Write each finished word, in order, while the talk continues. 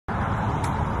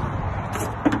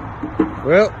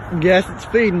Well, guess it's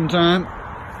feeding time.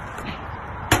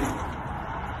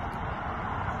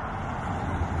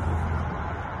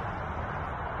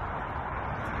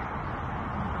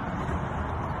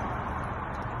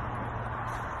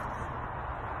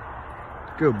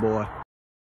 Good boy.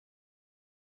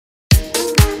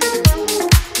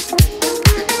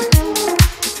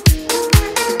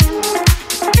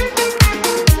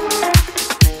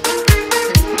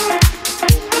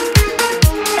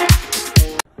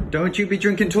 Don't you be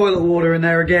drinking toilet water in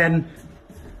there again.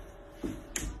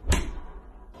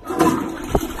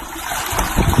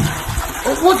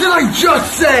 Oh, what did I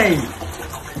just say?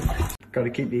 Gotta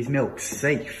keep these milks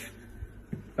safe.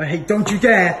 Oh, hey, don't you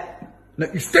dare! No,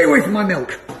 you stay away from my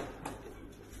milk!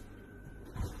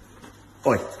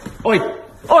 Oi! Oi!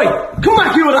 Oi! Come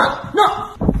back here with that!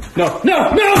 No! No!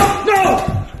 No! No!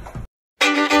 No!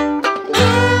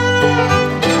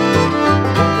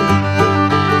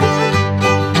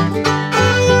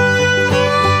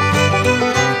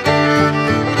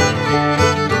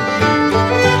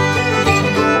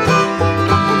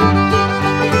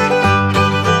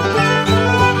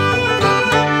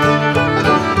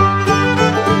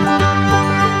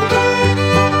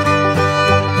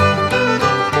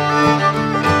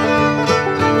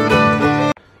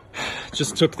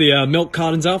 Just took the milk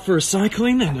cartons out for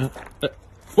recycling and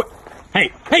what?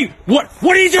 Hey, what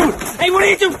are you doing? Hey, what are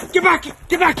you doing? Get back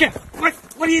here! What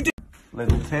are you doing?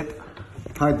 Little tip,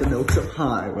 hide the milks up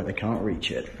high where they can't reach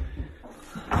it.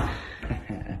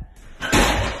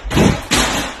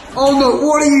 Oh no,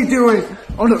 what are you doing?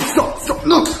 Oh no, stop,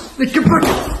 no! Get back!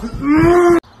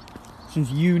 Since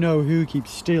you know who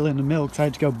keeps stealing the milk, I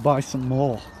had to go buy some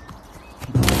more.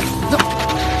 No.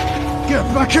 Get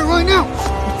back here right now!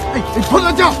 Hey, put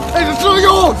that down! Hey, it's not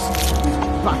yours!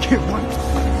 Back here right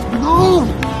now! No!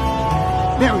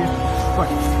 There he is.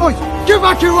 Right. Oi, get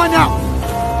back here right now!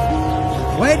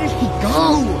 Where did he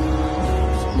go?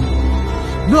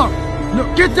 No! No,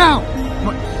 get down!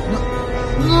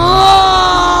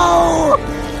 No!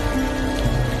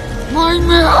 My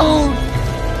milk!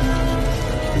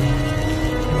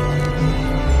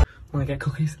 Want to get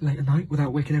cookies late at night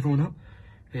without waking everyone up?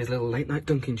 Here's a little late night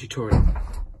dunking tutorial.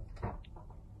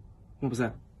 What was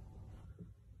that?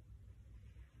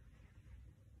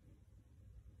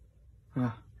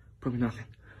 Ah, probably nothing.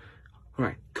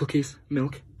 Alright, cookies,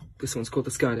 milk. This one's called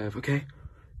the skydive, okay?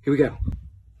 Here we go.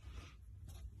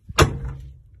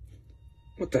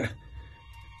 What the?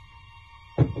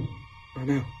 Oh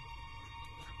no.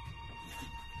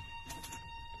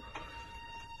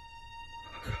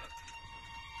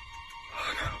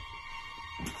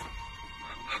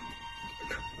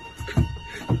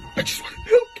 I just want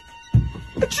milk.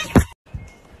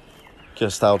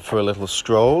 Just out for a little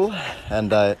stroll,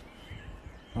 and oh,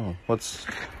 what's...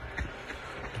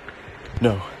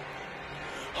 No.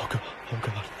 Oh God, oh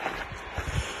God.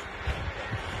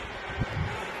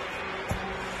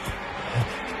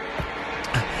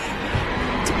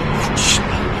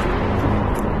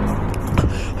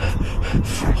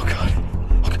 Oh God.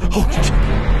 Oh,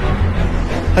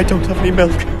 I don't have any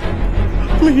milk.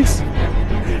 Please.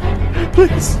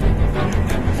 Please.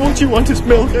 All you want is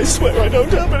milk. I swear I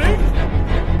don't have any.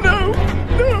 No.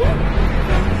 No.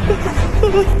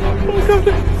 Oh God. Oh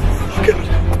God.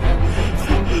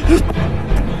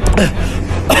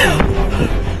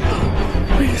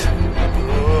 Please.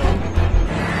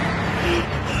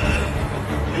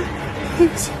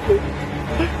 Please.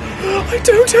 I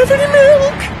don't have any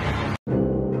milk.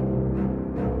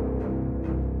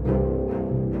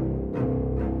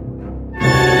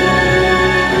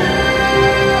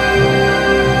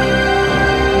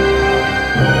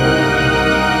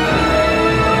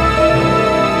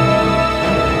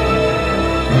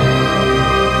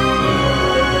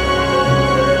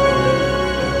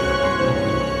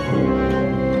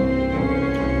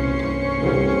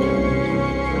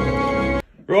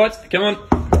 Right, come on.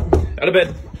 Out of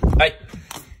bed. Hey.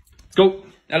 Let's go.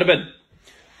 Out of bed.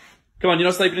 Come on, you're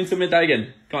not sleeping until midday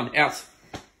again. Come on, out.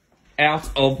 Out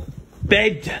of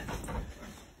bed.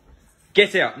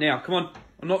 Get out now. Come on.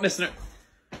 I'm not messing it.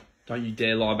 Don't you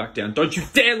dare lie back down. Don't you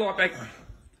dare lie back.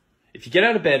 If you get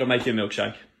out of bed, I'll make you a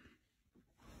milkshake.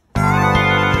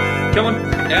 Come on.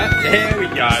 Out. There we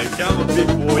go. Come on, big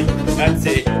boy. That's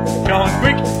it. Come on,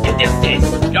 quick. Get downstairs.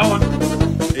 Go on.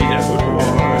 There you go.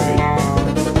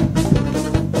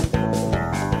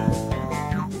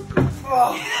 Good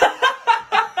boy.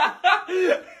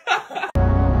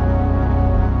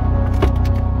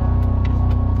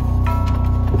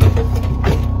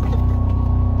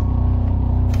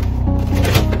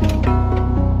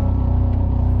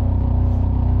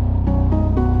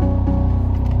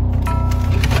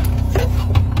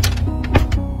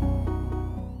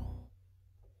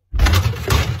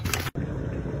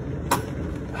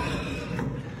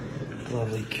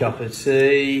 cup of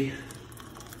tea.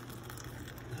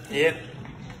 Yep.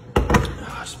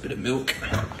 Oh, just a bit of milk.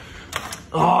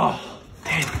 Oh,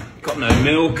 damn, got no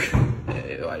milk.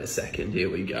 Wait a second,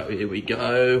 here we go, here we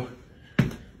go.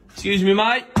 Excuse me,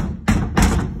 mate.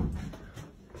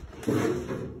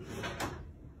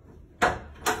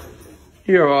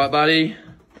 You alright, buddy?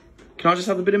 Can I just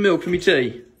have a bit of milk for me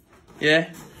tea?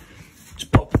 Yeah?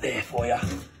 Just pop it there for you.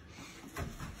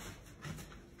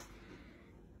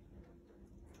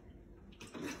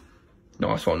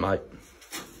 Nice one, mate.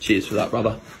 Cheers for that,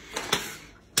 brother.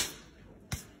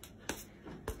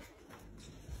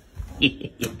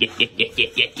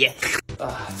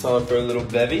 Time for a little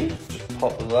bevy. Just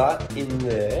pop that in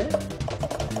there.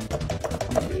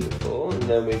 Beautiful. And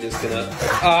then we're just gonna...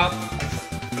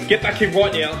 get back here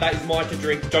right now. That is mine to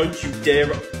drink. Don't you dare...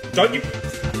 Don't you...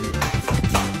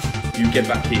 You get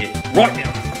back here right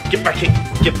now. Get back here.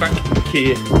 Get back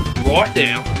here right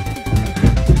now.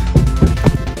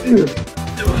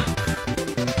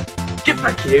 Get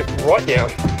back here right now.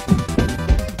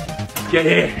 Get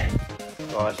here.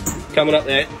 Nice. Coming up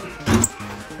there.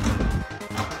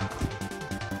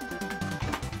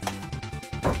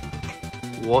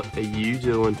 What are you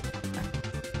doing?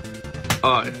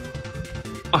 Oh,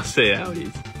 I see how it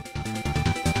is.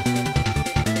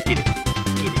 Get it.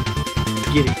 Get it.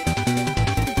 Get it.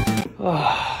 Oh,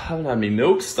 I haven't had me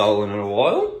milk stolen in a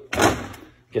while.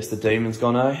 Guess the demon's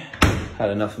gone, eh? Had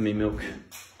enough of me milk.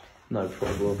 No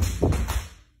problem.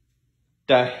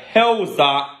 The hell was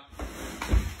that?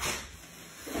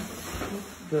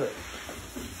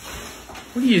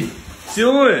 What are you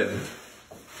doing?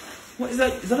 What is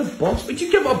that? Is that a box? Would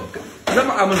you get my... Is that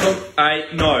my Amazon? Hey,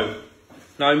 no.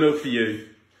 No milk for you.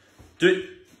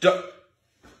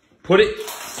 Put it...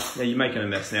 Yeah, you're making a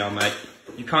mess now, mate.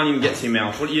 You can't even get to your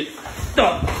mouth. What are you...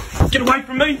 Oh, get away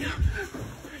from me!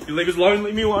 You leave us alone,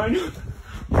 leave me alone.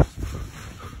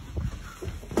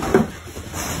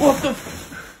 What the...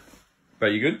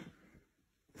 Right, you good?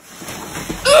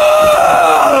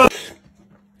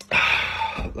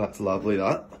 That's lovely,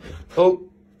 that. Oh,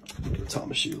 tie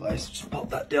my shoelace. Just pop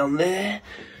that down there.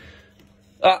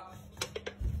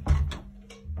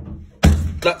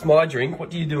 That's my drink.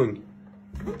 What are you doing?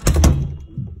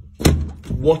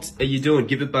 What are you doing?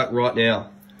 Give it back right now.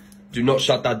 Do not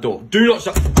shut that door. Do not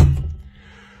shut...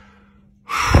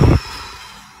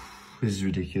 This is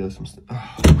ridiculous.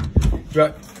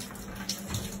 Right.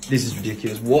 This is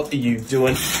ridiculous. What are you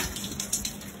doing?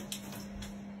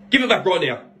 Give it back right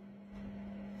now.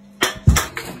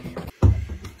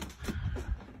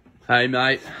 Hey,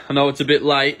 mate. I know it's a bit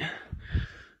late,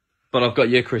 but I've got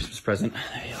you a Christmas present.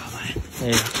 There you are, mate.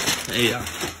 There you are.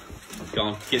 Go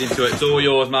on, get into it. It's all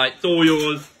yours, mate. It's all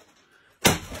yours.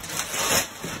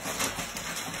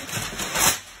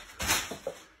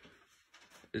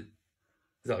 Is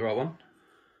that the right one?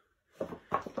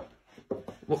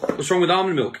 What's wrong with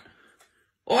almond milk?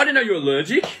 Oh, I didn't know you were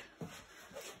allergic.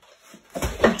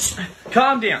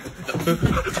 Calm down.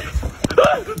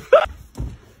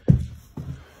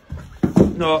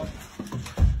 No.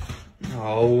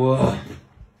 Oh.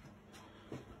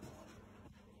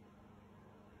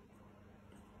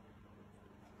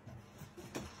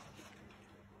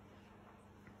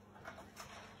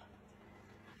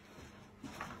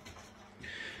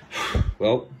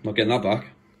 Well, not getting that back.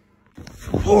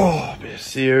 Oh, a bit of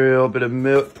cereal, a bit of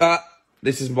milk.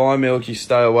 This is my milk, you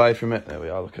stay away from it. There we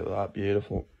are, look at that,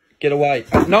 beautiful. Get away.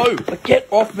 No, get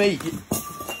off me.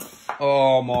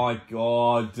 Oh my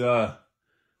God.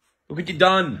 Look what you've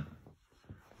done.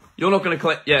 You're not going to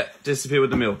collect, yeah, disappear with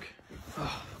the milk.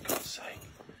 Oh, for God's sake.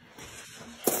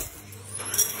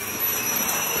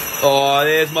 Oh,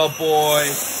 there's my boy.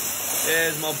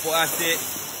 There's my boy, that's it.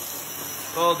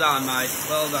 Well done, mate.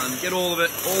 Well done. Get all of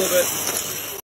it. All of it.